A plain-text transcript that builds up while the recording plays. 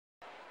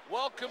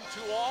Welcome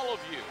to all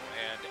of you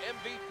and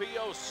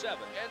MVP 07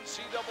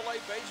 NCAA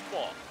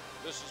Baseball.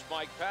 This is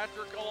Mike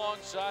Patrick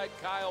alongside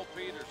Kyle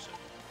Peterson.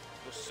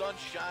 The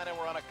sun's shining,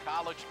 we're on a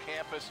college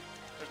campus.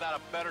 There's not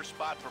a better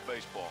spot for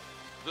baseball.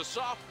 The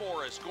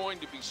sophomore is going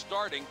to be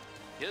starting.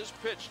 His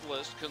pitch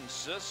list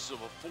consists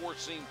of a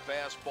four-seam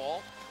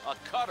fastball, a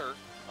cutter,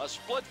 a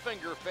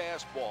split-finger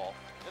fastball,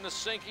 and a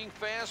sinking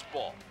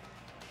fastball.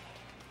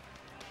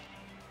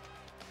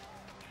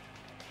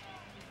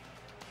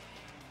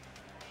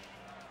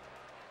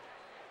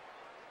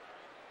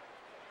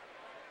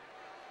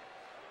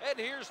 And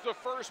here's the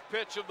first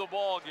pitch of the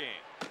ball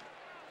game.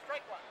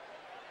 Strike one.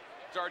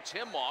 Starts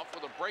him off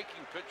with a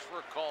breaking pitch for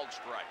a called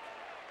strike.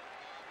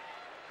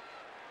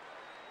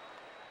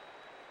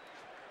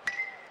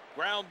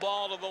 Ground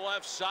ball to the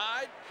left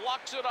side,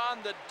 blocks it on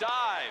the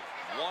dive,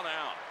 1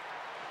 out.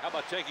 How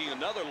about taking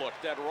another look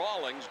at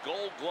Rawlings'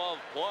 Gold Glove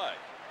play?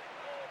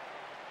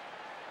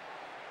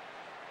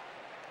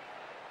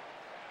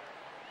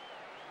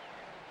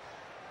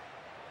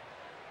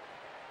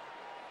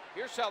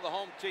 Here's how the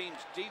home team's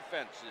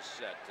defense is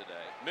set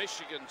today.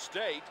 Michigan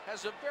State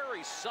has a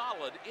very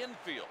solid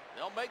infield.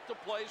 They'll make the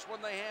plays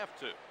when they have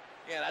to.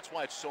 Yeah, that's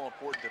why it's so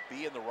important to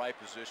be in the right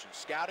position.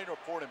 Scouting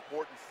report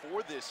important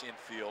for this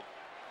infield.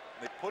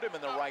 They put him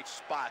in the right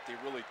spot. They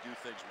really do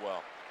things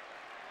well.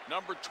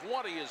 Number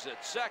 20 is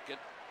at second.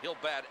 He'll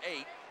bat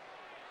 8.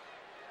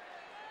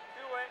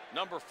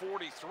 Number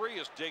 43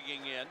 is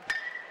digging in.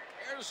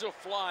 There's a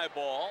fly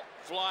ball.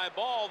 Fly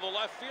ball, the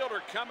left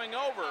fielder coming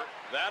over.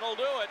 That'll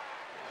do it.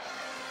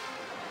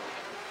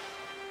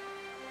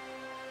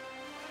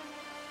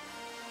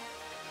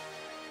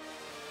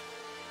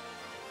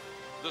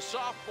 The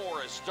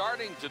sophomore is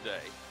starting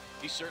today.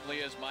 He certainly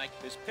is, Mike.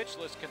 His pitch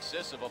list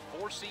consists of a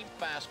four-seam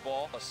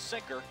fastball, a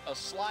sinker, a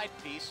slide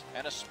piece,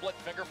 and a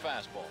split-finger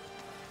fastball.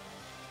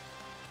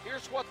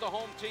 Here's what the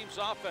home team's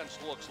offense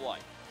looks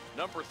like.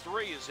 Number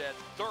 3 is at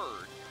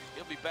third.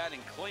 He'll be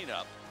batting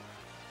cleanup.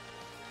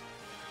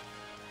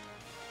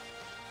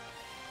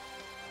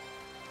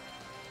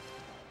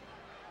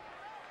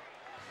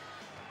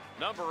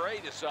 Number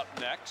 8 is up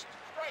next.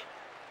 Strike.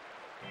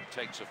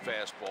 Takes a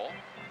fastball.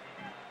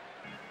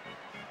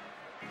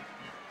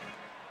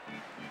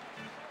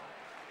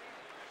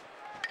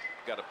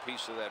 Got a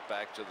piece of that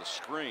back to the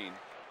screen.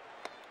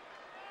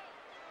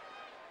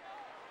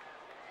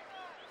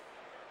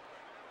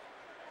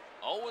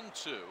 Oh,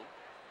 0-2.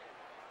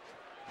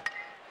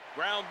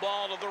 Ground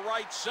ball to the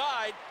right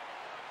side.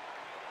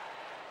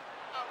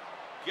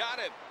 Got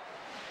it.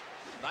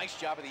 Nice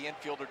job of the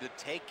infielder to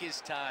take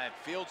his time.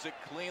 Fields it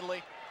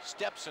cleanly.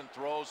 Steps and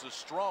throws. A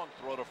strong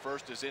throw to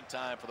first is in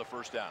time for the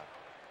first down.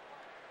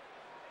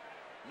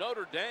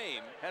 Notre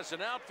Dame has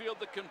an outfield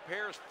that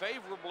compares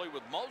favorably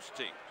with most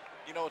teams.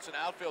 You know, it's an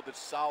outfield that's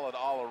solid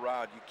all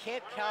around. You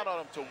can't count on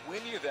them to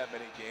win you that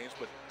many games,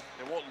 but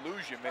they won't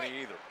lose you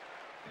many either.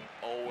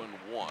 0-1.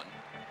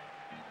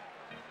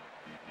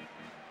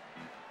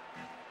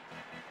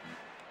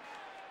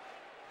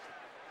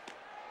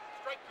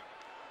 Strike.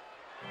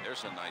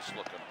 There's a nice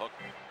looking hook.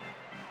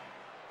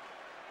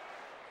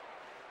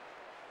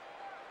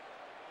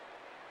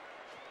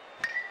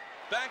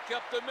 Back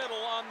up the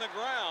middle on the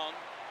ground.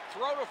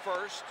 Throw to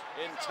first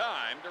in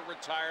time to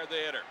retire the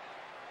hitter.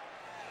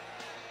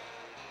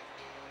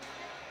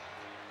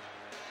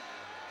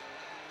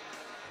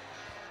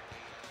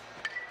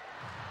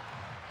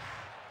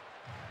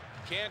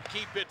 Can't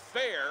keep it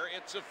fair.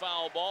 It's a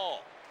foul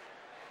ball.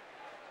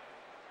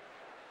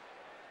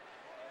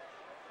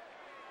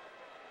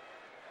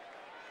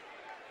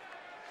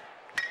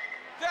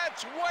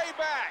 That's way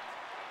back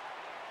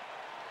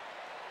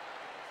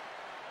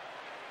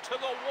to the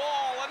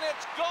wall, and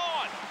it's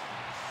gone.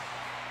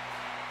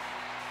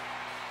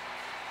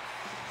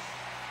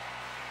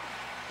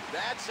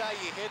 That's how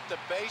you hit the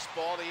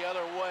baseball the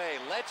other way.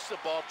 Lets the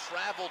ball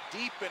travel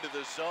deep into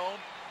the zone,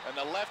 and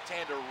the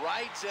left-hander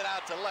rides it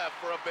out to left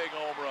for a big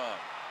home run.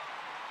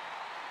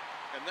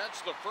 And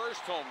that's the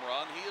first home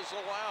run he has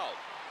allowed.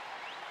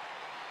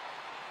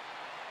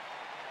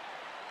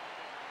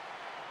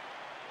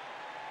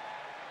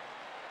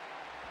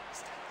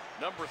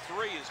 Number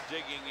 3 is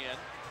digging in.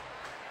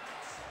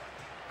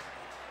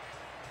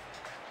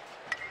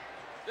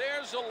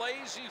 There's a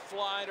lazy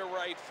fly to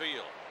right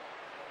field.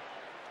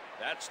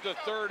 That's the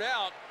third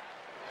out.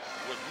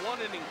 With 1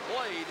 inning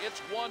played,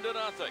 it's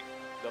 1-0.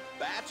 The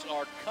bats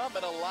are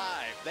coming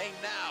alive. They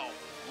now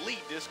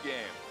lead this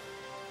game.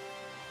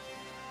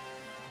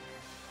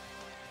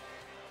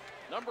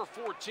 Number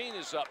 14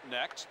 is up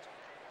next.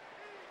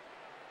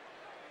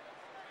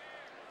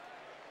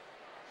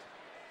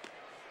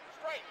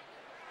 Strike.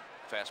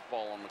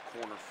 Fastball on the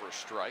corner for a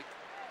strike.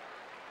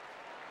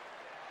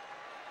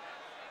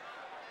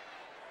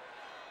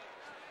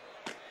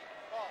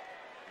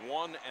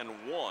 Ball.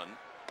 1-1.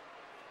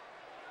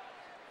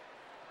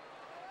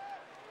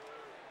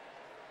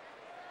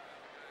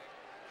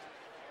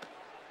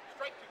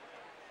 Strike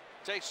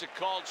 2. Takes a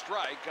called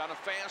strike on a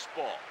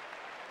fastball.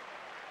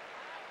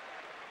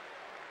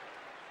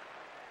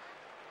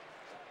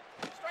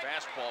 Strike.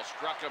 Fastball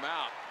struck him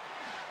out.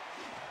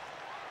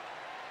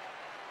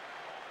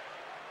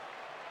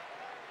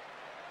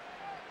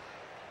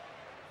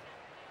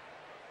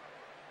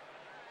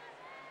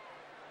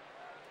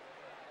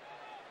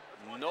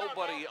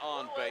 nobody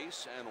on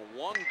base and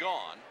one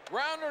gone.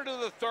 Grounder to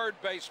the third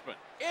baseman.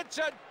 It's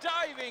a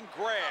diving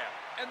grab,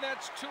 and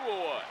that's 2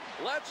 away.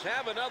 Let's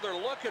have another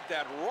look at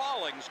that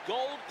Rawlings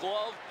Gold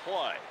Glove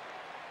play.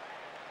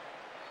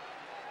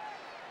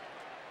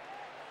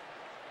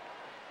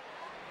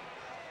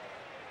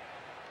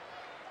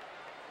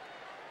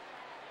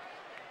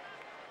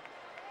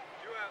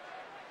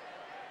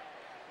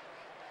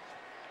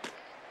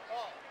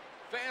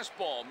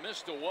 Fastball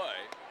missed away.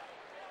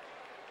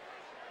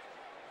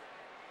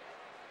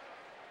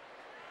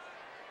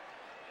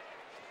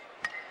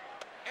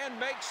 And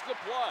makes the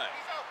play.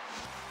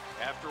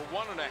 After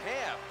 1.5,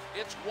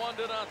 it's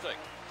 1-0.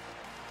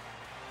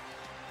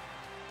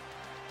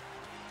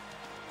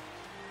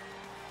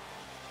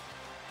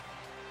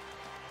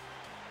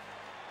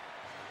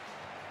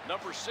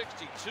 Number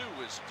 62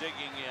 is digging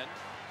in.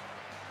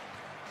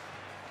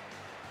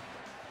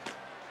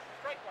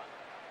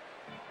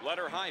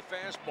 Letter high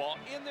fastball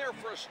in there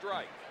for a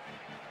strike.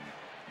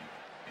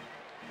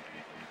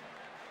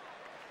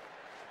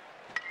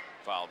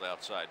 Fouled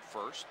outside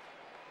first.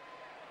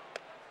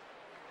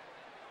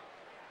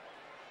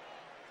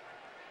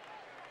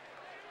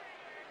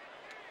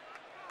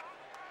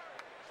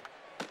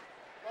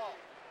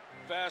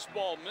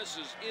 Fastball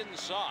misses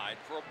inside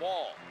for a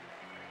ball.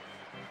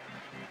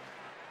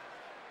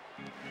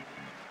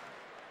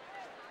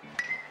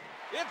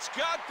 It's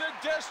got the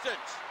distance.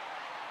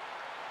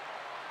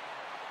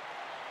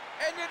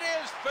 And it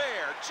is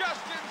fair.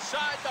 Just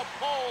inside the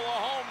pole, a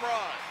home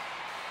run.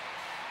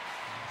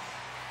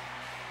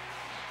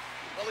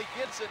 Well, he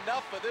gets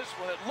enough of this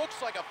one. It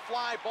looks like a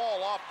fly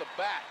ball off the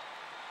bat,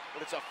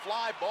 but it's a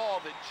fly ball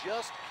that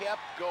just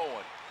kept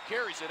going.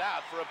 Carries it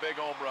out for a big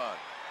home run.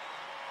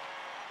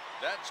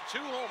 That's 2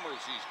 homers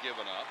he's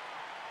given up.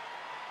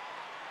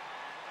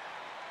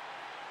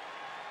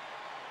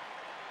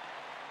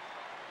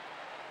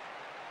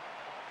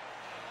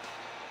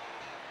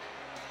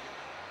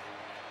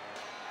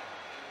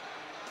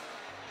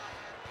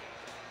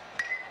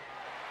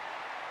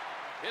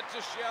 Hit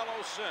to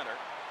shallow center.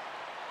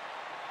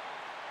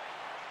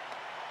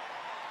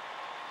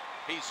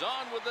 He's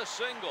on with a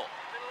single.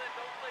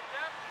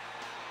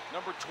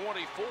 Number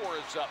 24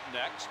 is up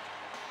next.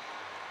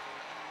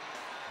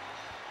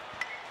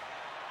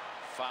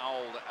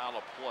 Fouled out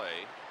of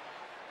play.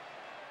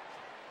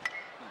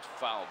 He's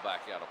fouled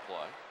back out of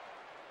play.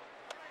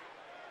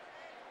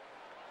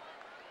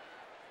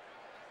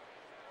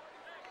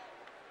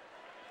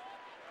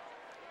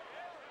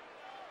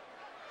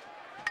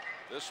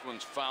 This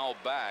one's fouled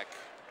back.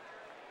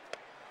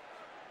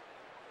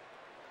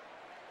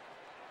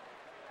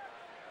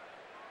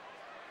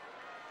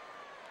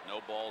 No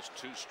balls,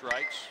 2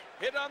 strikes.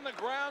 Hit on the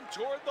ground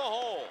toward the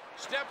hole.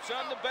 Steps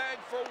on the bag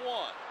for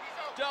 1.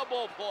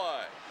 Double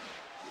play.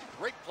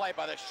 Great play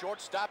by the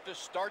shortstop to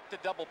start the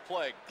double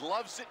play.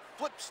 Gloves it,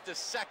 flips to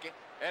second,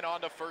 and on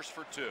to first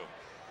for 2.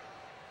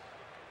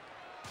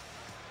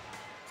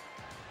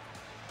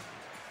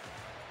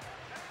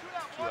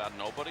 Two out,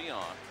 nobody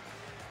on.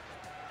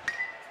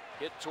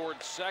 Hit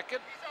towards second.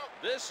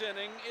 This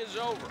inning is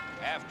over.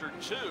 After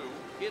 2,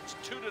 it's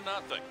 2-0.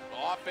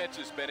 Offense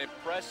has been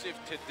impressive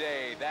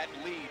today. That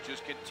lead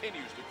just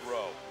continues to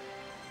grow.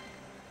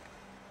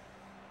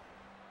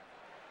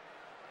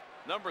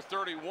 Number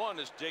 31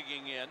 is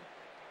digging in.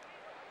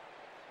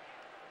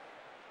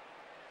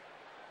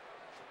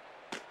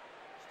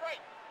 Strike.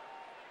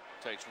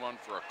 Takes one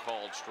for a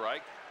called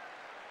strike.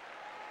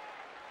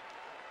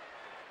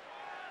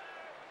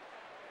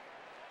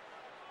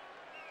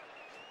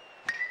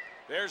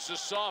 There's the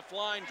soft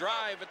line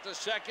drive at the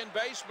second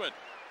baseman.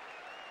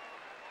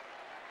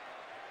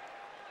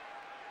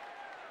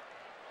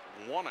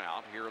 1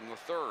 out here in the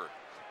 3rd.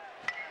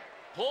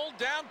 Pulled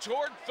down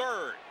toward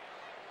third.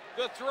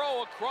 The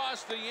throw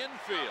across the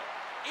infield.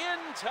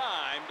 In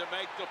time to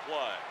make the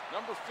play.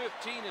 Number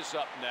 15 is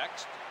up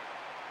next.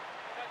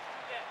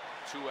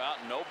 2 out,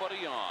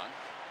 nobody on.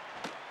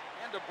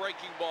 And a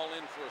breaking ball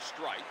in for a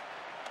strike.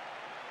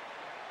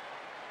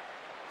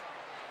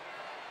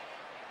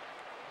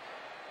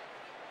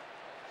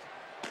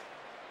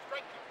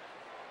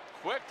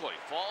 Quickly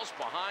falls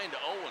behind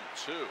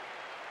 0-2.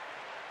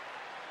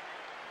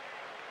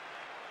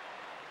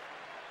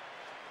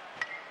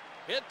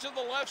 Hit to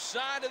the left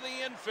side of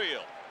the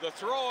infield. The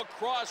throw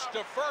across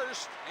to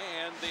first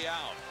and the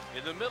out.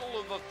 In the middle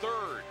of the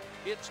 3rd,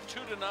 it's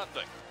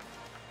 2-0.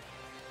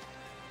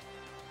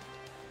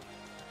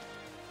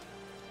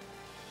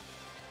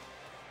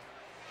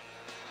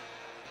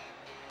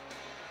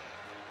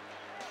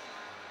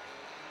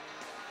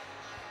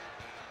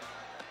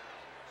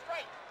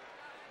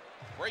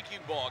 Breaking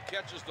ball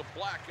catches the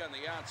black on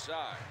the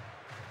outside.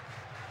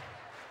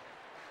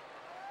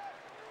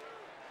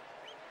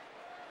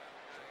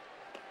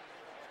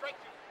 Strike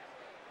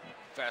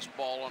 2.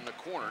 Fastball on the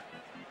corner.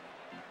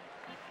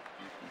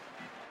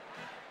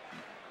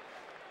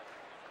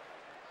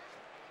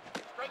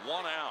 Strike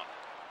 1 out.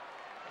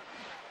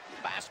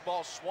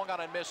 Fastball swung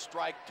on and missed,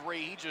 strike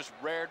 3. He just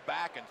reared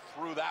back and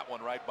threw that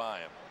one right by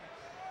him.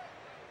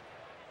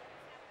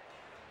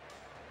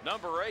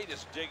 Number 8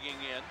 is digging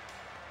in.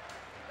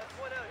 That's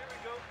one out. Here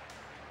we go.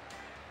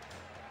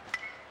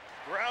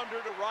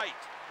 Grounder to right.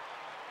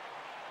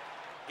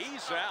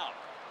 He's out.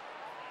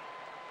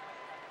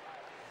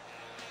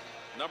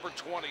 Number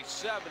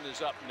 27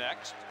 is up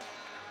next.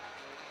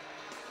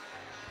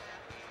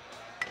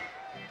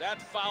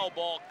 That foul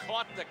ball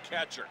caught the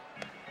catcher.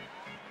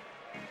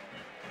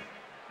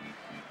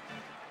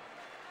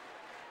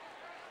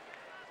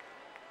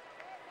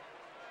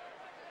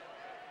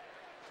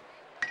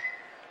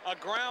 A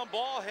ground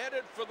ball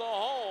headed for the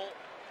hole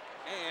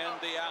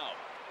and the out.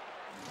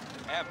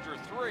 After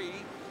 3,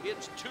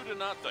 it's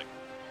 2-0.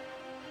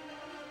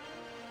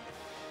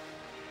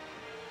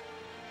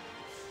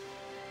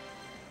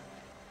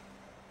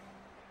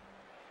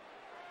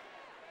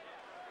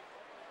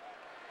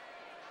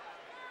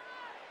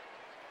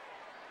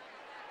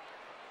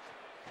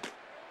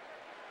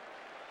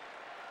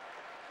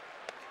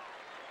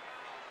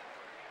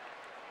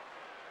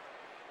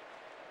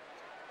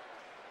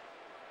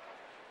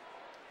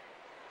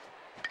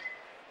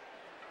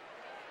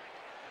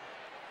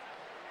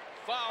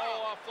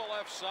 Foul off the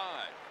left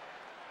side.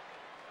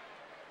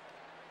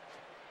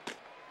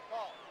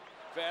 Ball.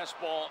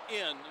 Fastball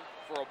in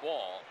for a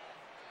ball.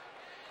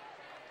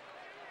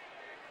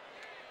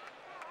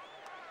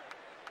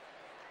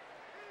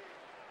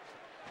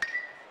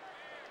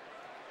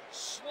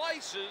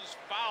 Slices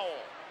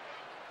foul.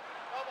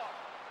 Come on.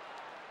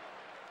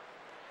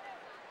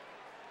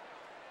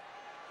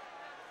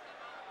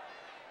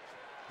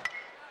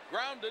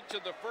 Grounded to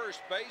the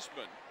first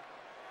baseman.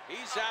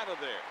 He's out of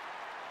there.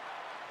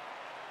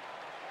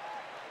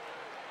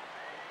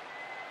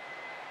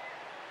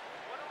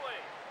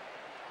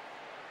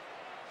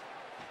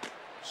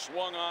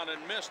 Swung on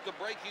and missed the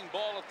breaking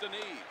ball at the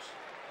knees.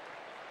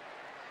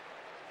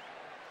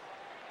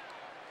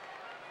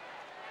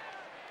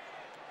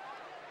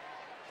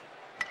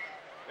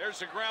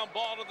 There's a ground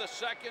ball to the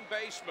second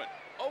baseman.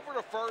 Over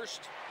to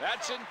first.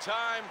 That's in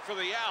time for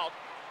the out.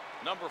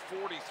 Number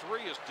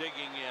 43 is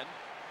digging in.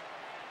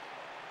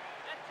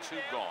 2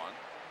 gone.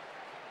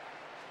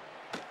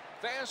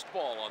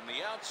 Fastball on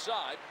the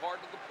outside part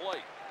of the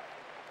plate.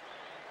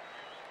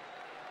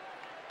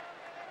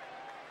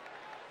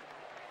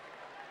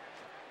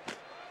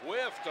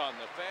 Whiffed on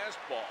the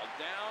fastball,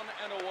 down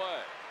and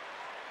away.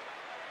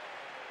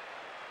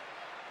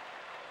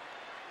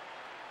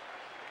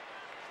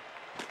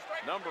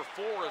 Number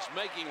 4 is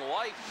making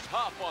life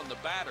tough on the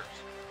batters.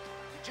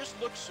 He just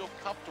looks so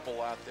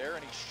comfortable out there,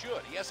 and he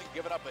should. He hasn't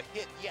given up a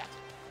hit yet.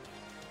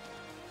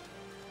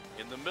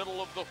 In the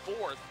middle of the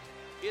 4th,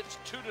 it's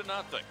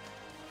 2-0.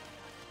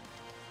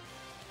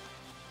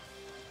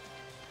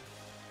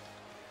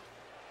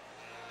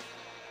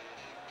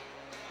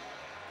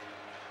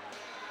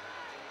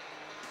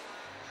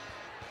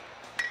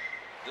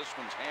 This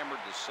one's hammered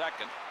to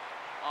second.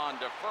 On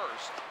to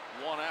first.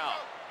 1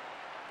 out.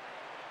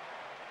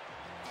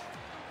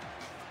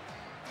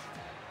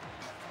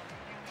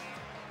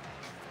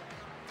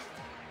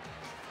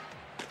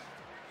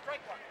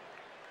 Strike one.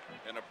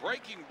 And a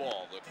breaking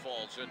ball that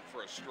falls in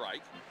for a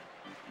strike.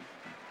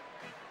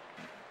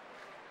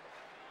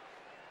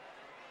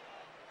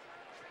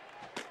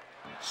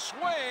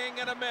 Swing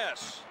and a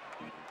miss.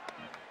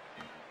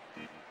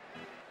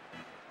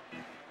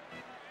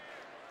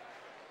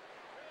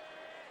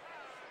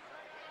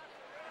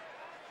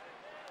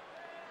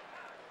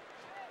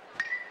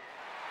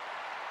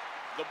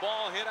 The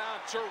ball hit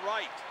out to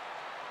right.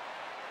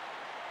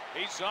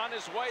 He's on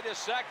his way to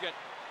second.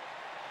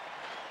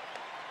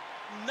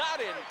 Not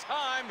in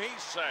time,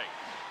 he's safe.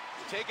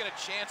 Taking a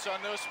chance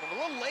on this one.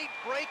 A little late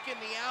break in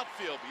the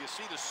outfield, but you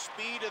see the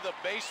speed of the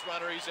base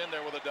runner. He's in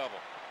there with a double.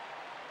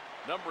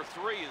 Number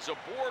 3 is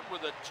aboard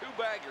with a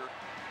 2-bagger,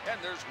 and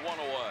there's 1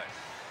 away.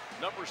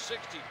 Number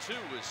 62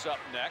 is up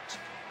next.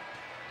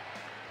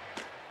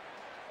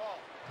 Ball.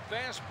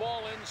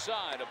 Fastball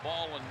inside, a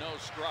ball and no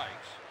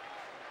strikes.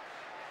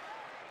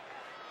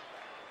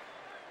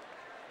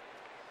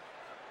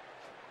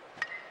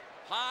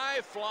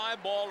 High fly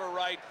ball to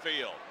right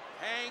field.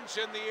 Hangs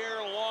in the air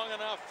long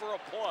enough for a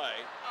play,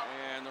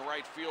 and the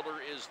right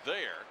fielder is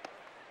there.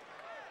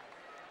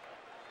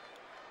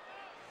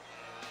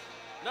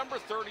 Number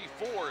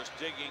 34 is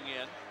digging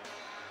in.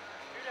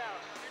 2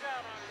 down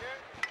on here.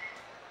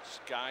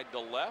 Skied to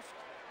left.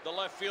 The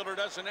left fielder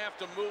doesn't have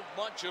to move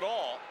much at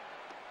all,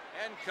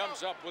 and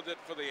comes up with it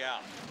for the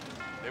out.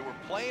 They were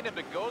playing him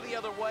to go the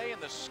other way,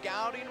 and the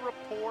scouting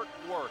report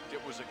worked.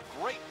 It was a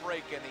great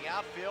break in the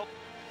outfield,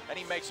 and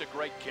he makes a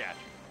great catch.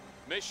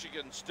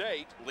 Michigan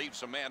State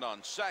leaves a man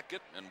on second,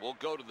 and we'll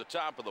go to the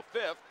top of the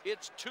 5th.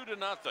 It's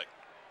 2-0.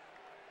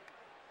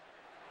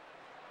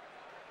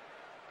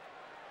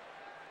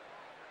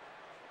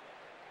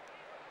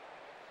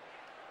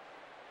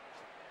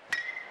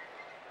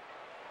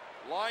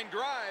 Line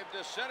drive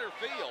to center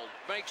field.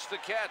 Makes the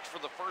catch for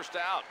the first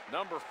out.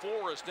 Number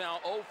 4 is now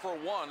 0 for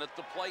 1 at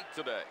the plate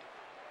today.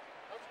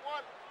 That's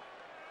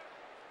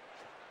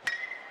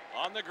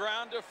 1. On the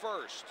ground to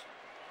first.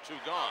 2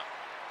 gone.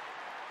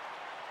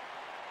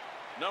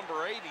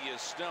 Number 80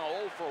 is now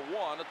 0 for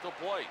 1 at the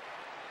plate.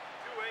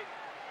 2 2-8.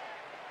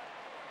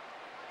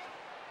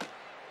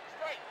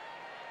 Straight.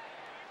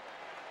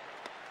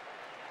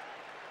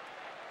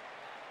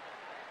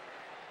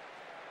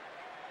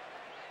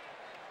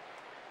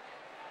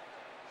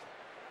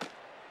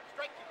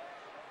 Strike.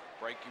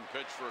 Breaking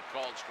pitch for a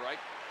called strike.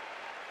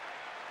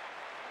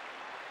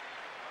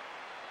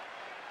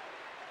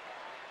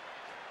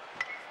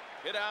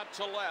 Hit out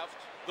to left.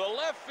 The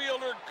left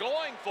fielder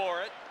going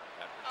for it.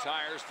 That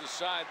retires the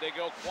side. They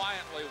go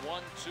quietly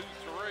 1, 2,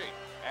 3.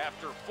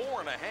 After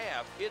 4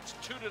 1/2, it's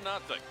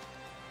 2-0.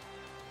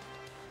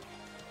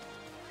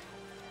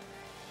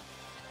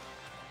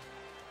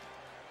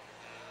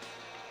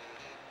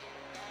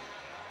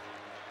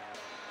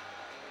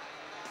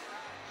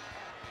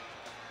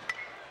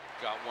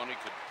 Got one he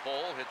could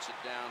pull, hits it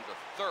down to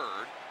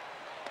third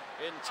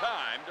in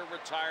time to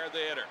retire the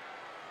hitter.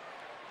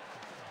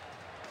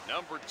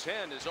 Number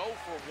 10 is 0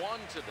 for 1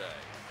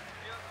 today.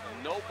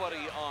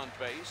 Nobody on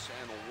base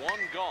and 1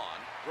 gone.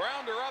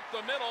 Grounder up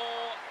the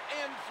middle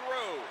and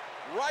through.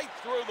 Right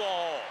through the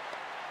hole.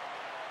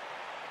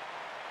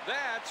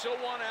 That's a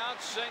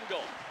 1-out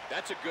single.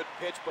 That's a good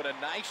pitch, but a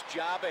nice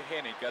job of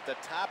hitting. Got the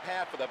top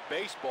half of the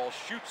baseball,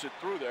 shoots it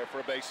through there for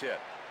a base hit.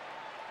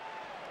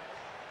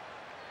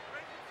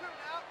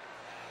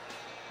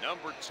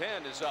 Number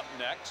 10 is up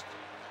next.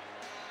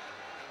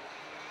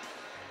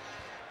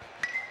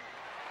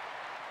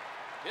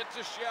 Hit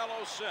to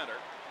shallow center.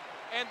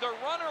 And the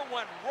runner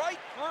went right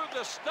through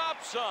the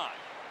stop sign.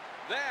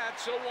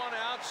 That's a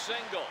 1-out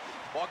single.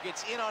 Ball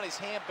gets in on his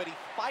hand, but he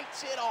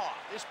fights it off.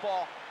 This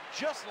ball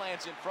just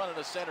lands in front of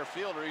the center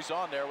fielder. He's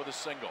on there with a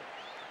single.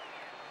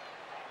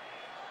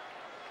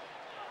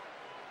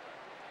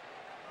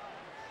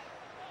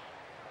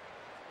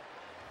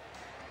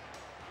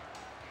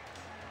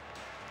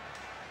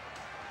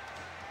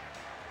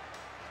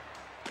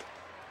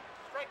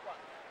 Strike one.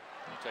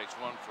 He takes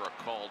one for a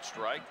called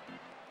strike.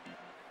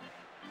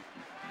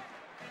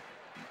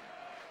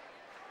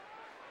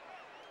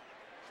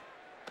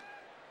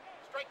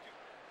 Strike two.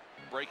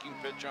 Breaking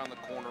pitch on the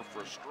corner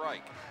for a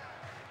strike.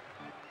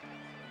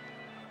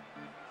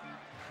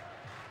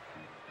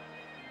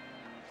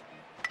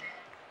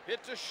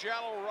 Hit to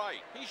shallow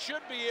right. He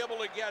should be able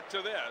to get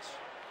to this.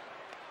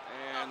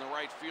 And the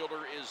right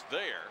fielder is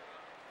there.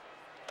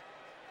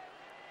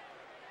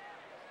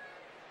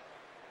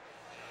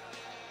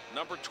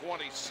 Number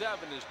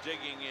 27 is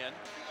digging in.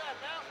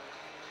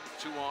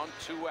 2 on,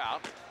 2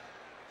 out.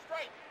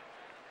 Strike.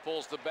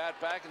 Pulls the bat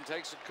back and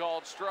takes a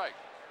called strike.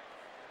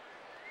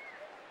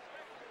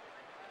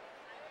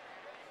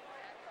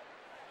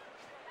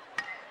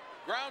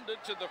 Grounded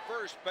to the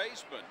first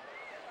baseman.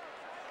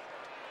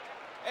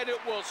 And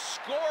it will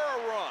score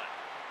a run.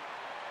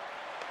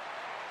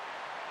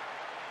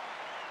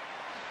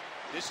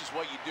 This is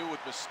what you do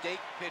with mistake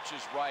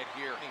pitches right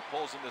here. He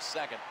pulls into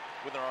second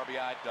with an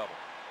RBI double.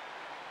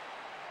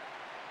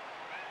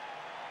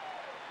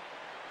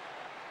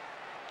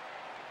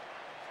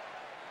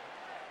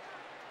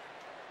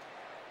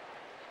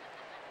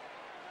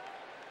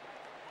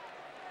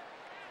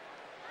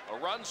 A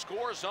run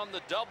scores on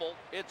the double.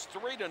 It's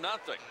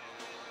 3-0.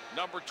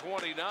 Number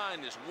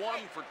 29 is 1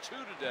 for 2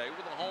 today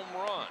with a home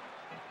run.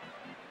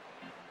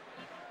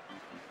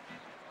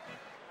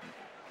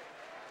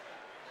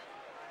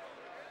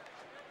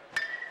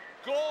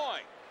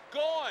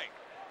 Going.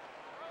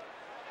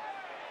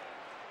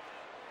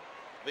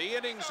 The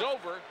inning's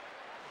over.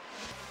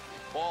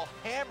 Ball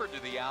hammered to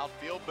the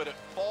outfield, but it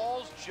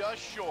falls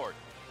just short.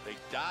 They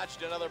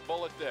dodged another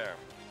bullet there.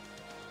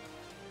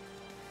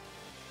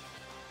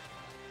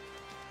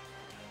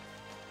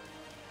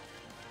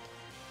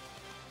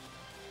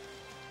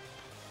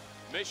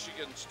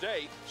 Michigan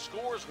State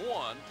scores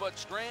 1 but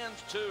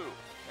strands 2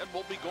 and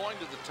will be going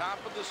to the top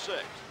of the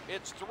 6th.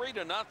 It's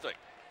 3-0.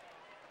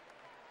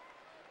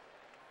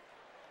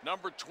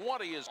 Number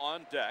 20 is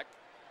on deck.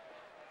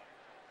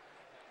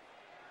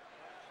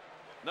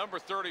 Number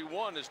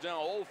 31 is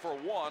now 0 for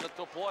 1 at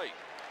the plate.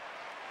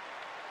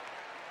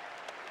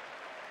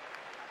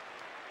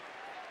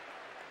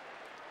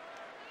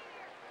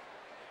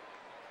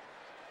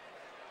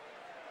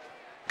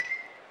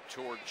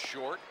 Towards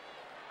short.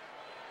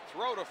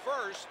 Throw to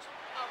first.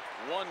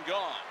 1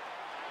 gone.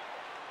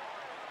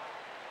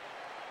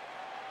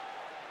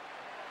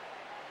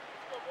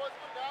 Go, boys,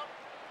 one down.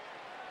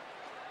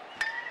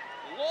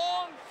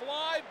 Long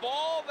fly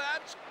ball.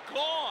 That's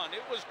gone.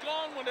 It was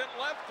gone when it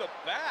left the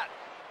bat.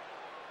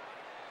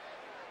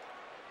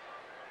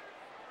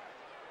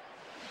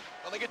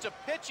 Well, he gets a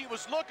pitch he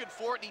was looking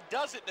for, and he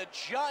does it in a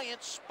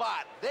giant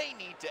spot. They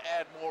need to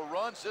add more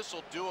runs. This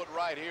will do it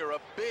right here. A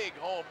big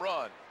home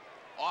run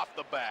off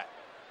the bat.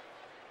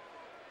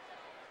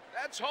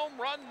 That's home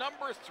run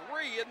number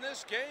 3 in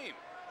this game.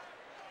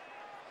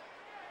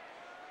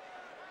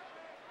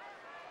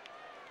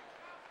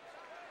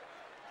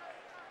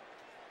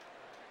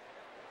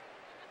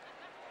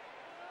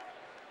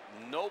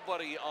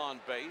 Nobody on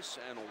base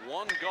and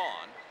 1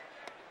 gone.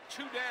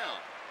 2 down.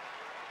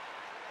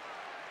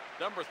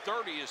 Number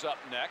 30 is up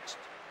next.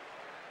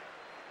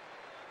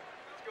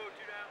 Let's go, 2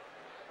 down.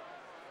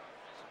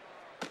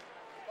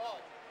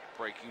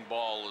 Breaking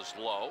ball is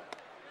low.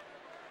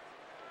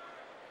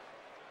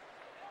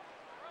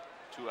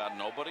 2 out,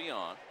 nobody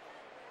on.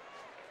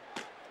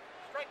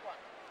 Strike one.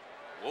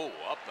 Whoa,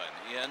 up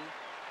and in.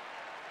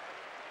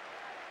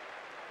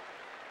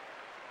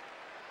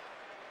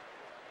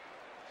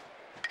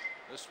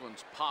 This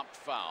one's popped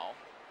foul.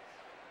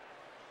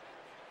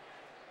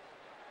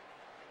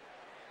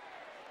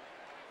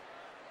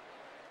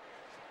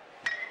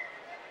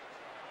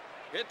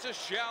 Hits a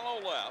shallow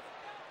left.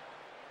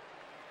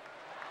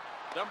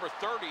 Number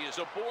 30 is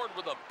aboard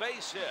with a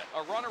base hit.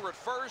 A runner at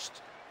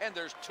first, and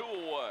there's 2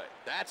 away.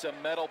 That's a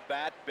metal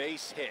bat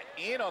base hit.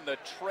 In on the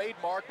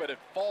trademark, but it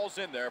falls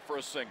in there for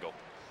a single.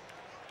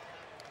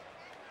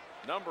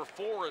 Number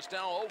 4 is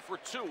now 0 for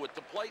 2 at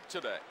the plate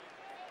today.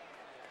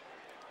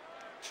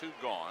 2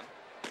 gone.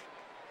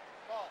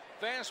 Ball.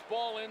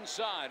 Fastball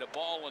inside, a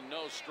ball and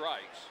no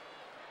strikes.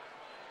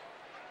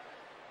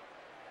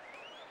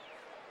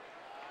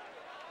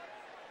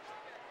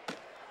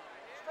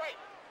 Strike.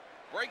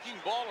 Breaking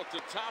ball at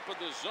the top of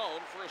the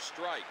zone for a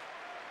strike.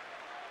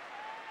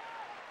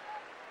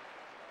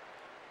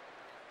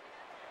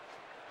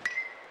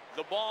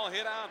 The ball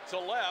hit out to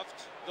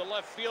left. The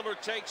left fielder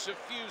takes a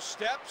few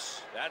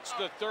steps. That's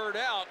the 3rd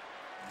out.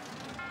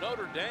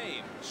 Notre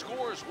Dame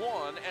scores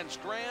 1 and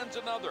strands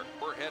another.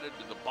 We're headed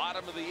to the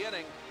bottom of the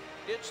inning.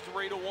 It's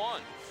 3-1.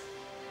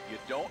 You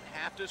don't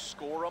have to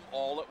score them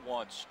all at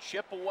once.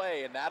 Chip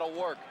away, and that'll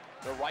work.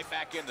 They're right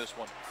back in this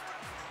one.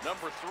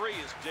 Number 3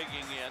 is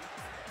digging in.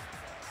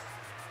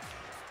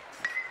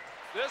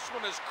 This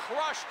one is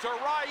crushed to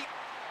right.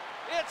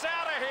 It's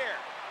out of here.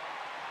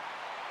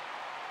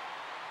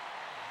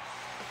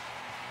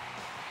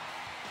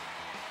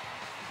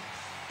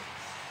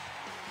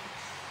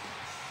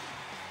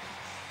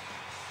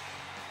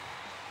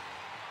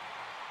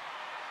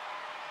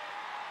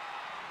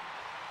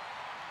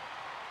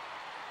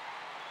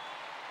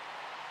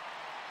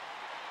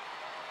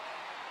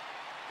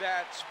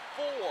 That's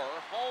 4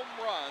 home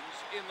runs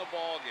in the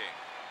ball game.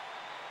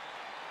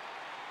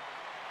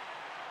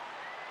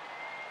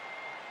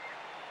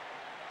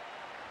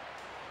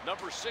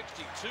 Number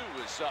 62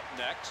 is up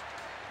next.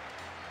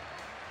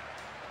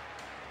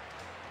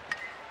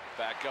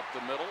 Back up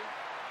the middle.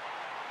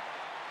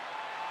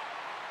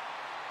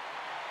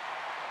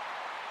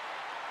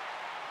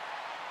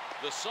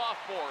 The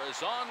sophomore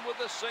is on with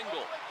a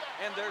single,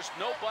 and there's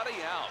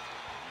nobody out.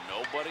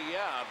 Nobody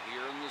out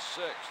here in the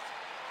 6th.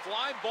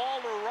 Fly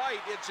ball to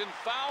right. It's in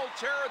foul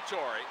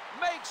territory.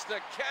 Makes the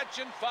catch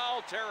in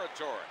foul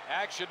territory.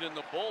 Action in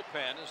the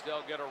bullpen as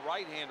they'll get a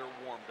right-hander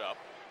warmed up.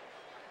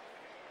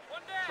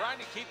 Trying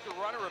to keep the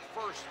runner at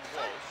first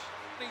close.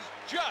 He's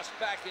just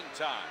back in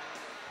time.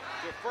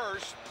 To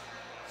first.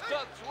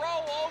 The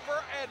throw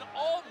over and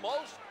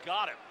almost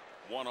got him.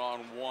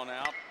 1-on-1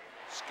 out.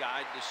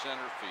 Skied to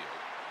center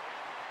field.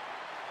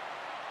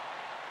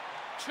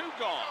 2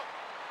 gone.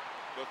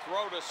 The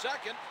throw to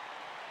second.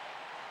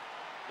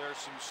 There's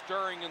some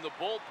stirring in the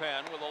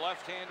bullpen with a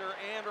left-hander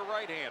and a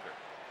right-hander.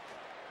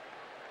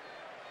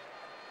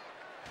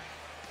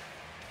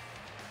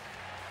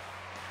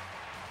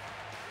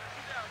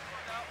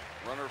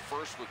 Runner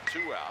first with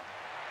 2 out.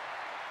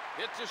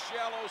 Hits a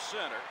shallow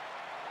center.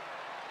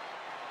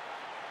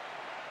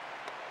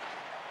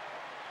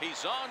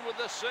 He's on with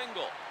a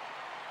single.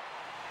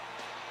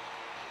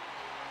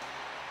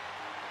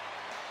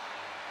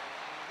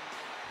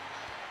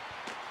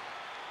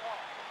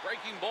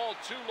 Breaking ball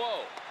too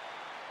low.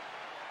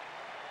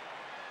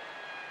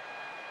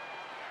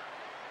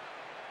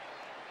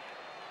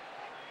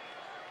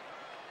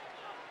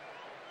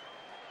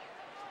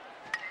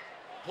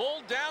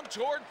 Pulled down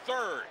toward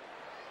third.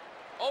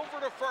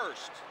 Over to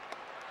first.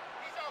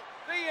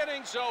 The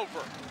inning's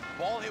over.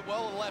 Ball hit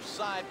well to the left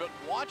side, but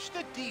watch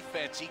the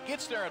defense. He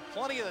gets there in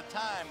plenty of the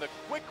time. The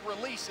quick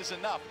release is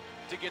enough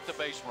to get the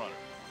base runner.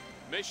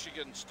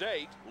 Michigan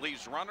State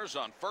leaves runners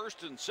on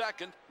first and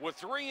second with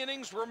 3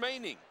 innings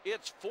remaining.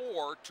 It's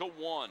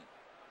 4-1.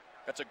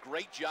 That's a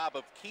great job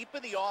of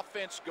keeping the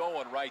offense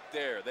going right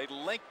there. They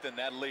lengthen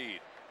that lead.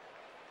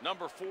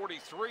 Number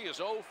 43 is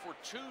 0 for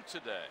 2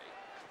 today.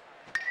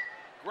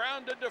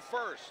 Grounded to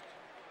first.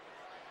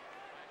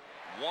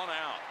 1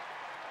 out.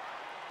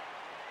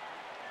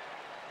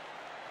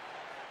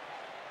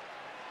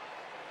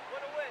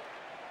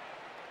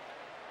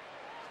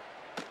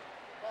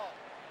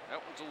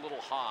 That one's a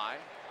little high.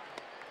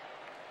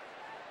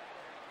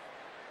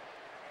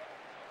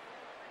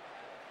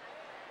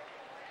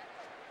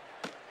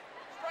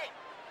 Strike.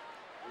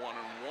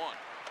 1-1.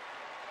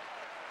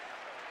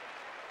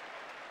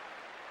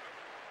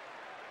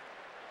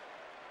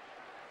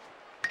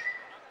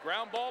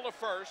 Ground ball to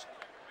first.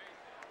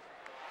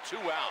 2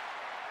 out.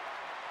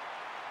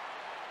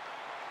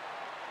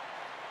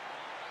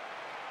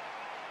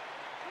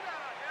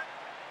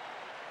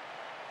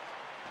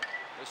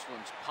 This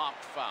one's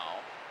popped foul.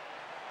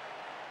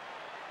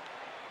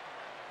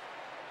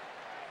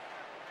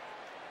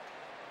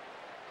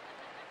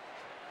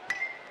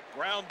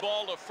 Ground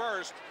ball to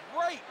first.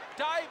 Great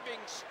diving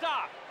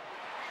stop.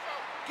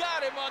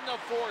 Got him on the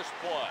force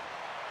play.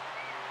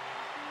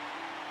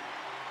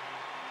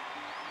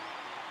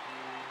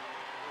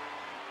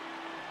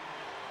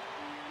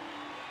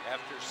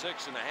 After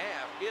 6.5,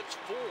 it's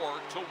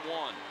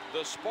 4-1.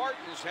 The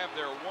Spartans have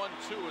their 1,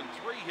 2, and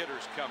 3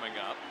 hitters coming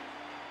up.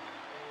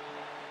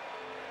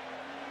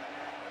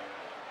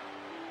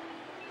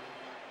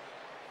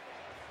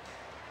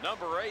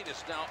 Number 8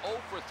 is now 0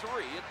 for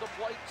 3 at the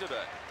plate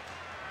today.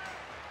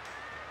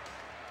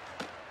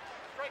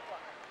 Strike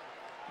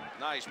one.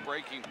 Nice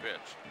breaking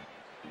pitch.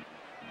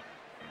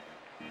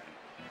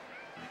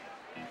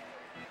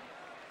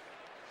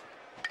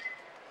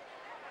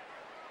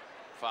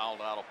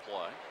 Fouled out of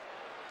play.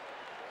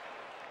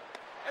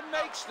 And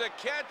makes the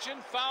catch in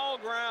foul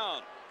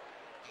ground.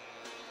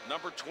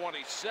 Number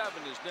 27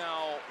 is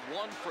now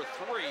 1 for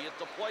 3 at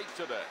the plate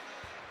today.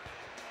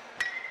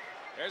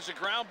 There's a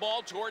ground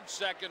ball towards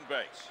second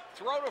base.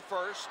 Throw to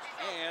first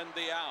and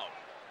the out.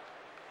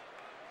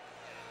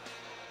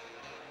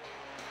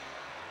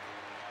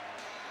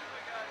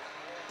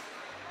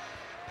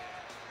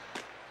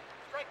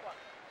 Strike one.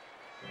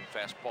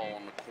 Fastball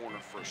on the corner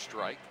for a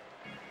strike.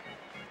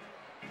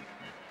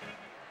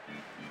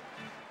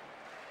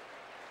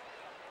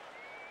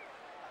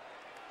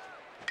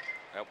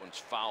 That one's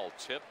foul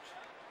tipped.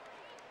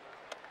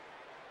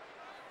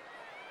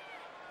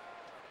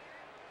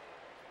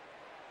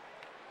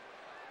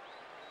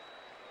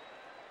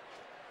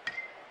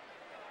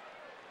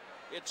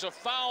 It's a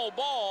foul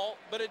ball,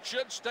 but it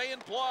should stay in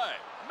play.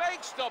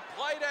 Makes the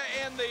play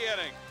to end the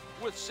inning.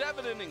 With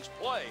 7 innings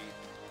played,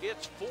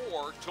 it's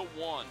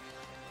 4-1.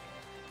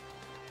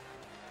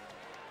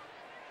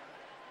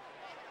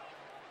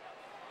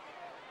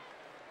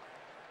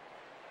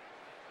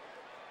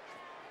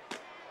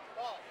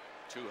 Ball.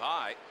 Too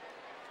high.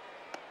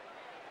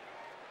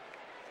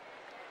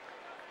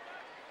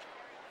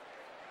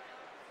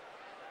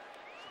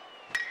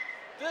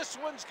 This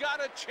one's got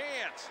a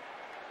chance.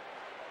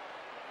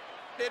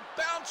 It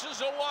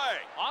bounces away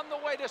on the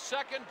way to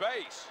second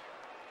base.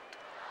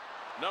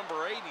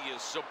 Number 80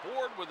 is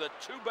aboard with a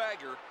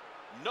 2-bagger,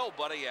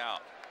 nobody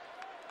out.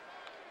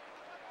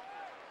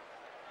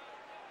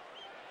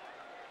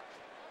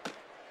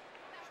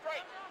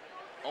 Strike.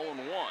 0-1.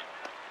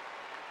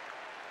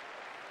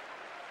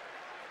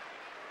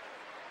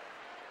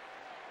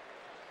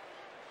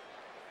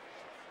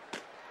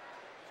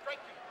 Strike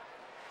two.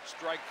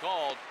 Strike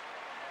called.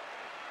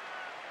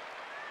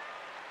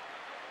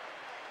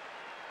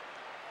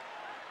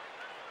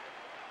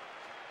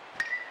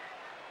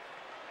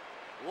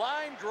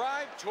 Line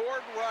drive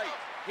toward right.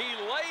 He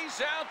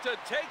lays out to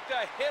take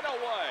the hit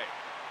away.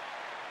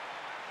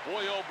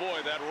 Boy, oh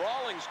boy, that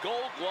Rawlings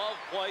Gold Glove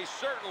play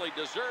certainly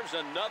deserves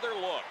another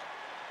look.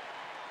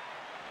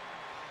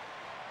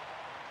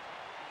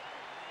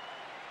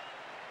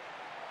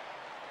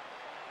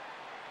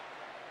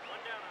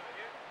 One down out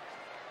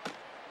here.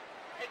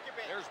 Take your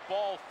base. There's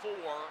ball 4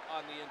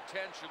 on the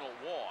intentional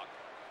walk.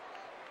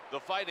 The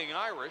Fighting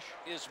Irish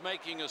is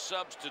making a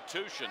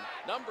substitution.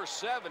 Number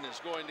 7 is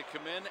going to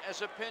come in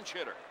as a pinch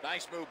hitter.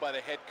 Nice move by the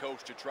head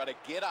coach to try to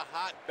get a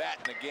hot bat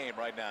in the game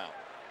right now.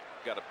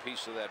 Got a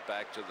piece of that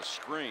back to the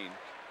screen.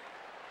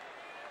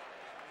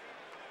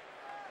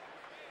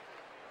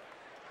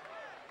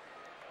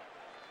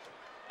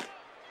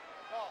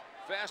 Ball.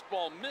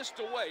 Fastball missed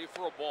away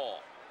for a ball.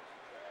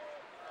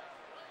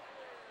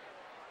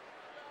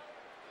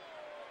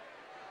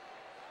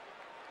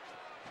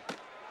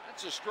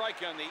 That's a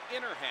strike on the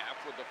inner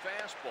half with the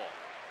fastball.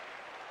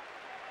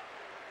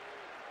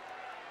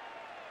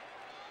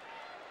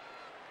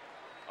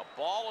 A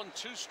ball and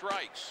 2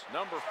 strikes.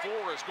 Number 4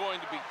 is going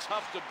to be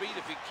tough to beat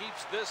if he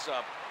keeps this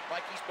up.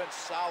 Mike, he's been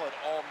solid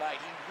all night.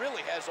 He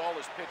really has all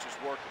his pitches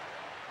working.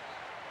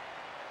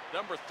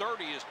 Number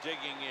 30 is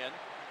digging in.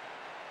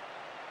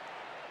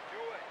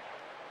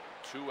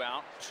 2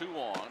 out, 2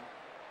 on.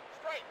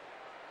 Strike.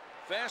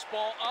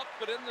 Fastball up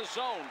but in the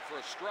zone for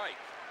a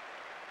strike.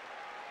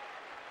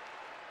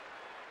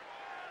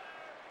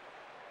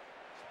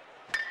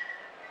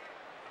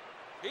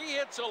 He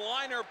hits a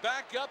liner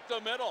back up the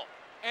middle,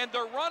 and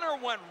the runner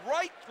went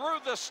right through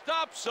the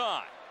stop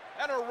sign,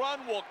 and a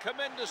run will come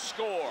in to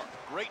score.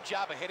 Great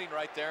job of hitting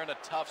right there in a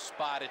tough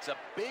spot. It's a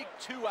big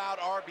 2-out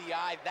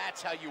RBI.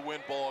 That's how you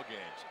win ball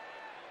games.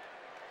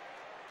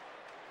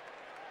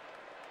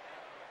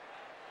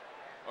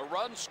 A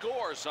run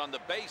scores on the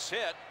base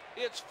hit.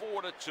 It's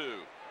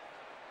 4-2.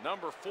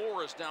 Number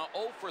 4 is now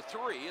 0 for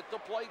 3 at the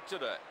plate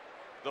today.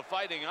 The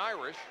Fighting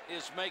Irish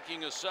is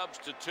making a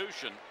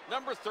substitution.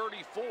 Number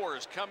 34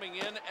 is coming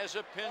in as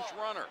a pinch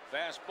runner.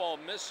 Fastball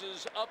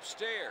misses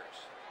upstairs.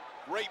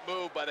 Great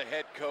move by the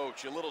head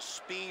coach. A little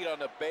speed on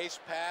the base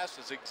pass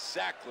is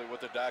exactly what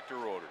the doctor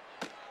ordered.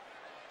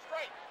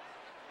 Strike.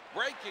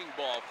 Breaking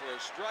ball for a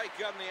strike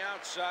on the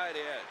outside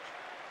edge.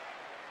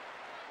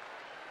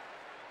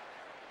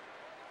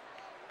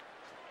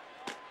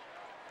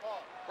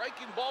 Ball.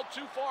 Breaking ball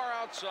too far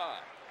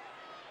outside.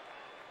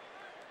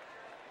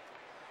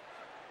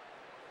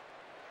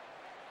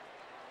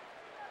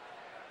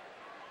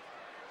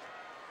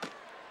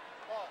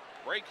 Ball.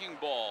 Breaking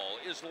ball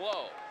is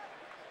low.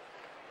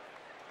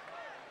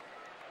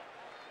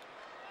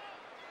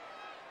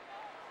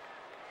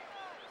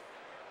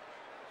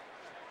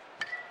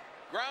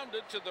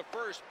 Grounded to the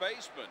first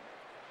baseman.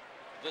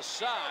 The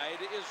side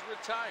is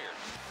retired.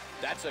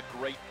 That's a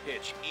great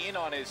pitch. In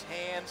on his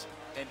hands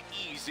and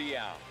easy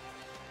out.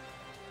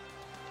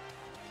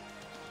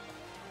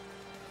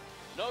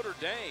 Notre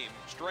Dame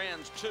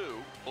strands 2,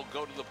 will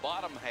go to the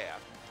bottom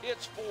half.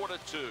 It's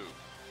 4-2.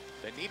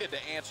 They needed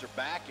to answer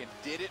back and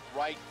did it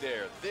right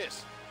there.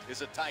 This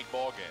is a tight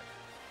ball game.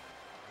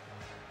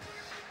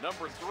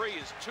 Number 3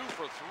 is 2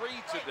 for 3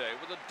 today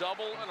with a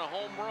double and a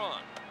home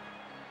run.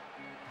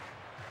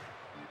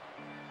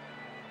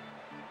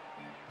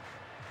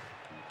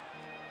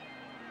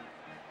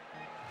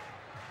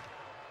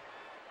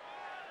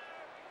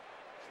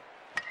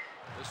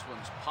 This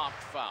one's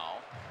popped foul.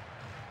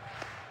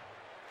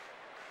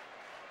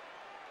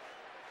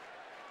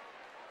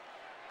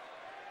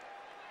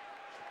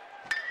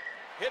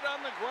 Hit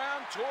on the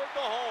ground toward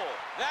the hole.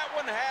 That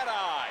one had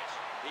eyes.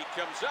 He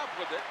comes up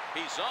with it.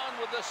 He's on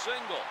with a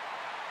single.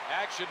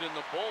 Action in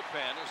the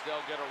bullpen as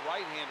they'll get a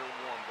right-hander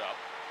warmed up.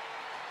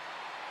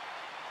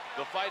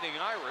 The Fighting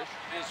Irish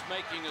is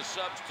making a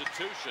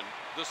substitution.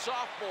 The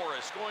sophomore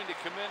is going to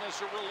come in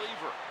as a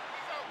reliever.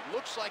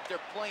 Looks like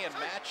they're playing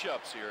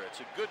matchups here.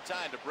 It's a good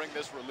time to bring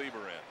this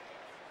reliever in.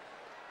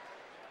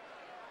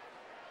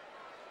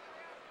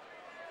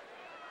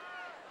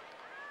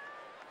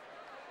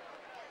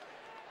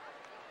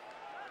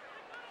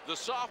 The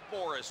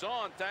sophomore is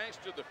on thanks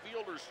to the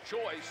fielder's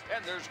choice,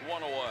 and there's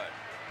one away.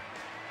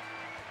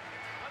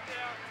 One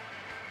down.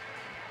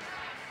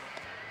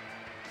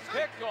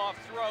 Pickoff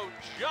throw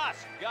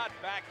just got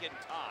back in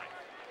time.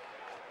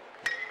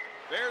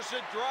 There's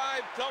a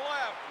drive to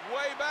left,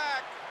 way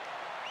back.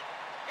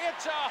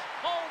 It's a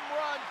home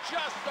run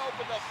just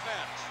over the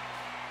fence.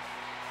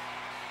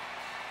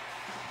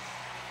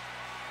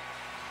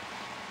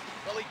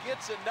 Well, he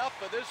gets enough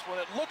of this one.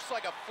 It looks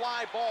like a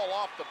fly ball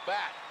off the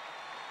bat,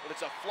 but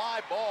it's a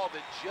fly ball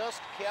that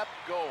just kept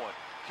going.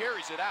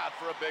 Carries it out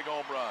for a big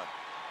home run.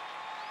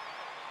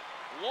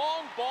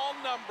 Long ball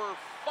number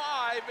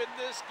 5 in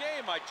this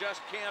game. I just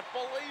can't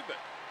believe it.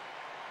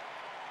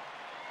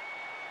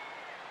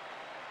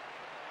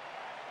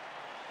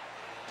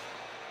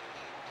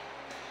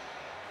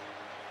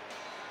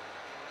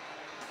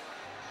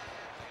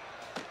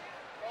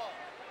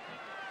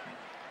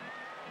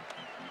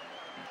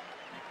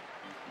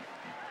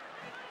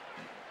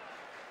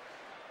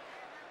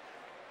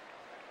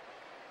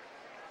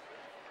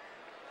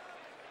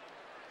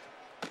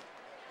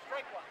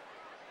 Strike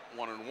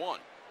one. 1-1.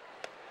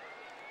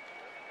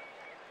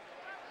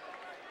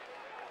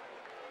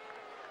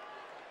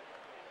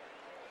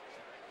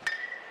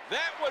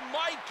 That one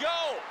might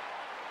go.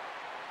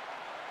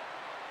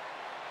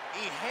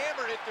 He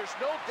hammered it. There's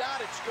no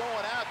doubt it's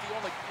going out. The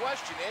only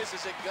question is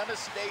it going to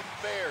stay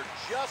fair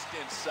just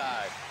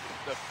inside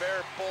the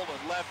fair pole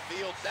in left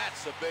field?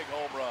 That's a big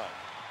home run.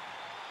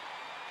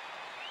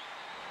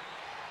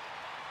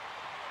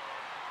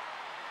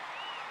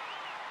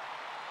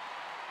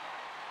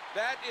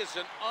 That is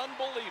an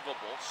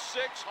unbelievable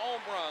 6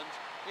 home runs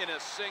in a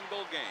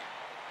single game.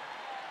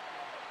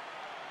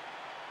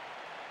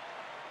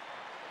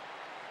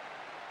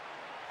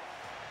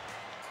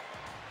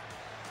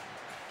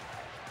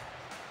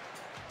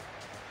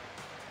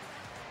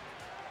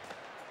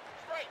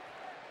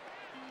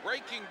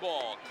 Breaking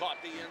ball caught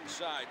the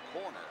inside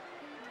corner.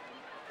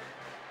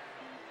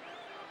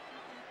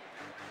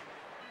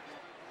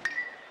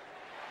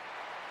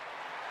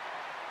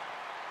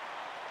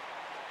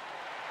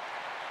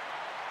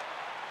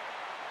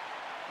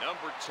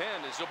 Number 10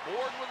 is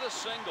aboard with a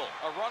single.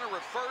 A runner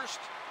at first,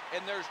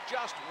 and there's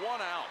just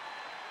one out.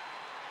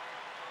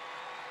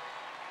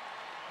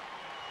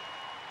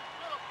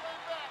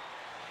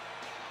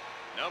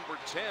 Number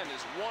 10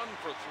 is 1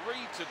 for 3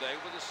 today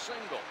with a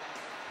single.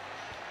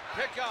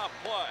 Pickoff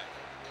play.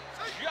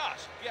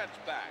 Just gets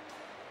back.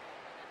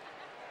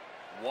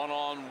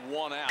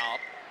 1-on-1 out.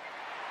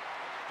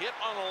 Hit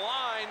on the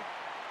line.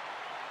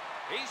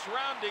 He's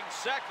rounding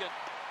second.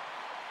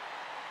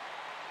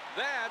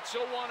 That's a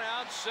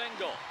 1-out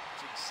single.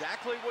 It's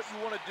exactly what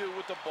you want to do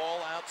with the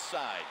ball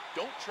outside.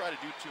 Don't try to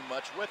do too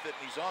much with it.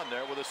 He's on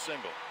there with a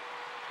single.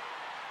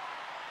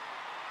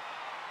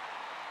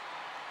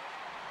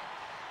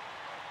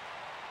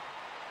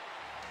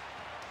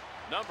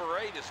 Number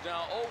 8 is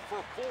now 0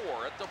 for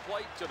 4 at the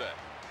plate today.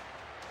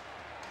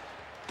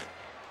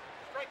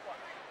 Strike one.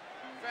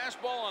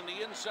 Fastball on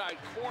the inside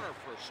corner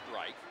for a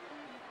strike.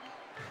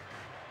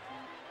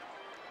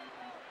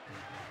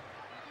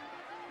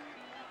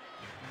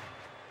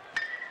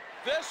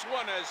 This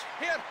one is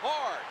hit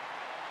hard.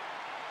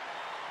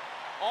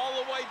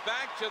 All the way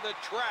back to the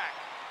track.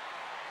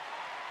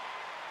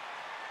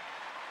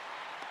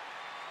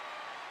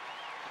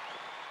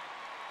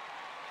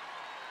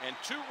 And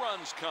 2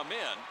 runs come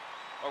in.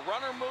 A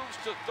runner moves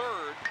to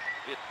third.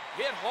 It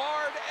hit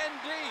hard and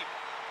deep.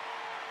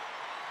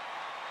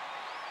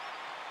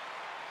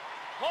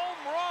 Home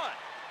run.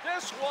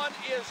 This one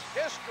is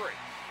history.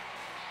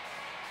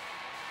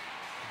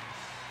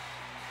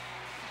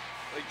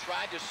 They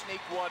tried to sneak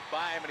one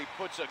by him, and he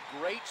puts a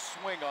great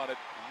swing on it.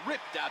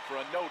 Ripped out for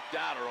a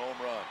no-doubter home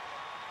run.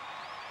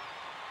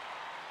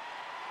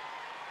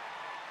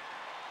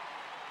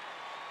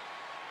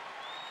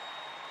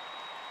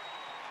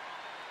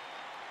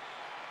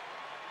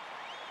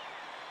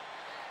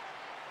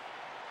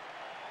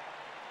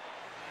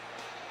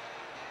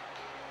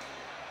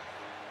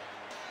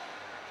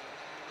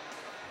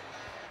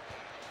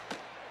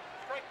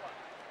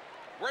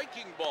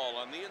 breaking ball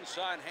on the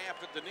inside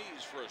half at the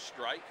knees for a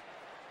strike.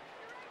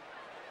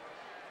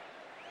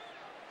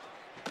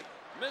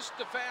 Missed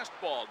the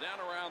fastball down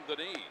around the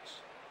knees.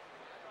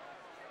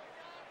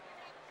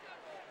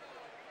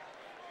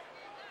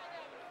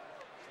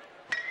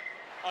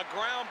 A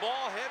ground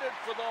ball headed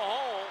for the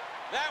hole.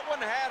 That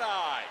one had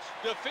eyes.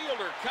 The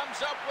fielder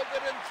comes up with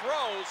it and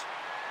throws.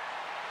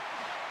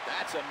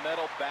 That's a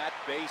metal bat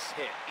base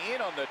hit.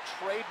 In on the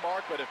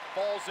trademark, but it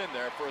falls in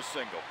there for a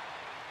single.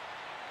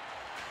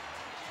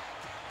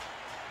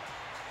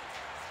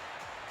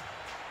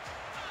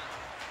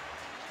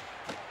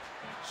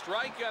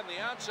 Strike on the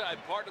outside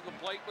part of the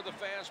plate with a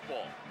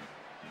fastball.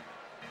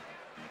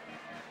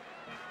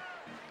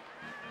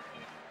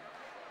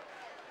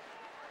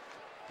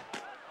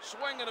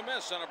 Swing and a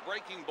miss on a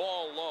breaking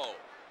ball low.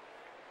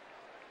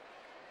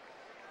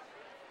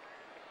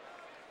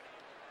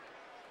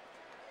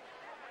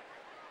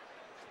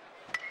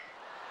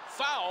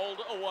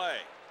 Fouled away.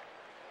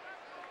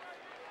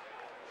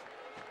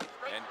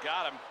 And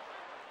got him.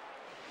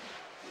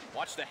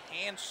 Watch the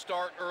hand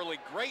start early.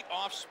 Great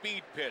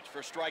off-speed pitch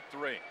for strike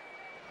 3.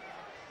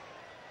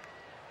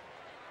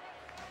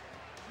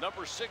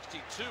 Number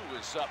 62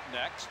 is up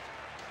next.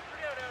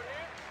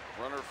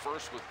 Runner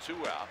first with 2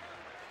 out.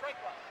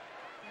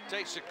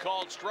 Takes a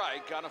called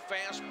strike on a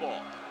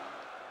fastball.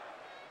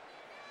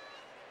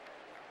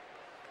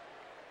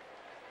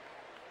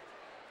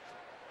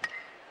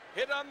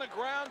 Hit on the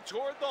ground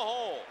toward the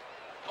hole.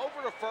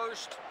 Over to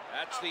first.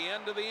 That's the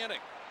end of the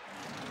inning.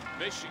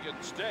 Michigan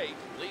State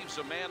leaves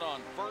a man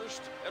on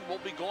first and will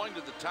be going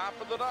to the top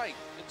of the ninth.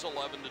 It's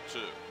 11-2.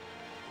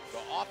 The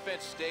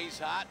offense stays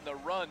hot and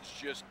the runs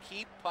just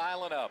keep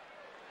piling up.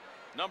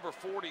 Number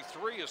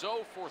 43 is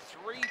 0 for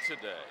 3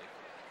 today.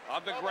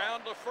 On the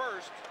ground to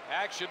first.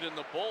 Action in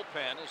the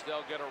bullpen as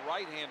they'll get a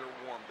right-hander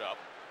warmed up.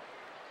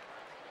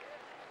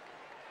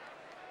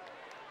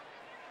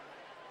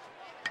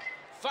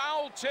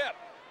 Foul tip.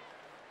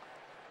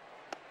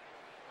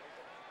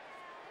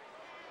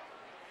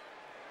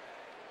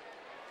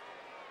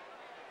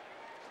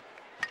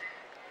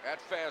 That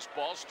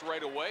fastball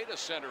straight away to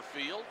center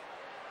field.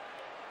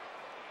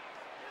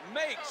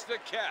 Makes the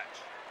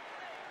catch.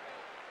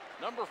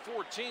 Number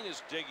 14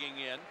 is digging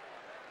in.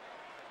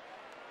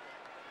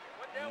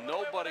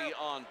 Nobody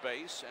on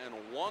base and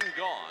 1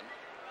 gone.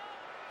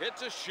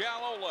 Hits a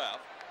shallow left.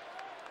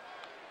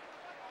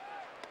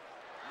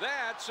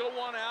 That's a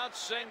 1-out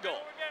single.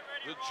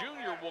 The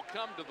junior will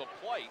come to the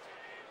plate.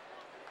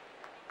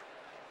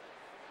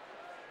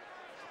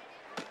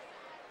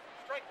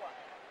 Strike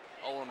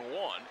 1.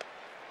 0-1.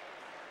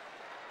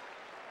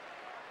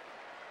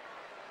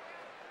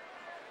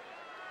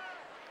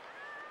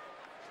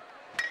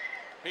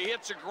 He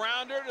hits a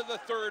grounder to the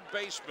third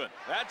baseman.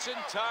 That's in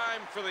time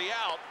for the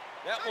out.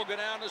 That will go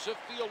down as a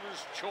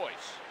fielder's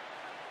choice.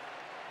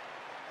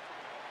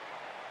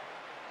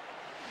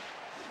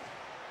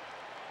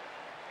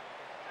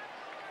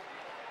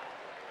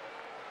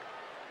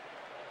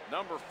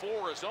 Number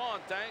 4 is on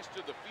thanks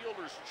to the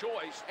fielder's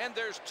choice, and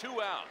there's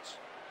 2 outs.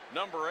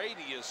 Number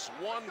 80 is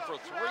 1 for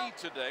 3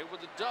 today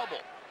with a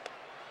double.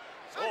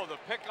 Oh, the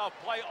pickoff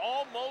play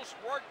almost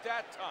worked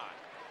that time.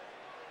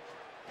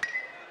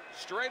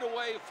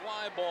 Straightaway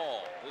fly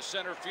ball. The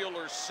center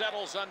fielder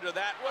settles under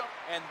that one,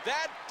 and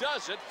that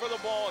does it for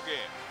the ball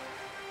game.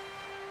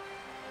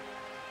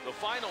 The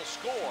final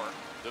score,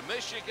 the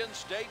Michigan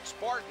State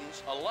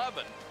Spartans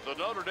 11, the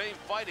Notre Dame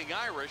Fighting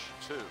Irish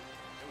 2. It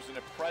was an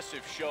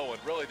impressive show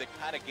and really the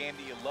kind of game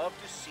that you love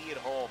to see at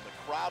home.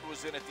 The crowd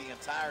was in it the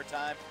entire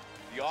time.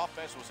 The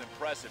offense was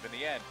impressive. In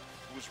the end,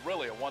 it was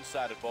really a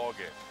one-sided ball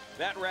game.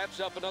 That wraps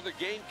up another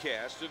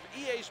GameCast of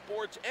EA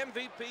Sports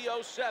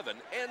MVP 07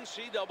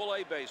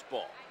 NCAA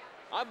Baseball.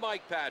 I'm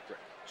Mike Patrick.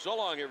 So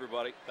long,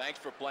 everybody. Thanks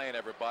for playing,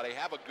 everybody.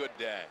 Have a good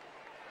day.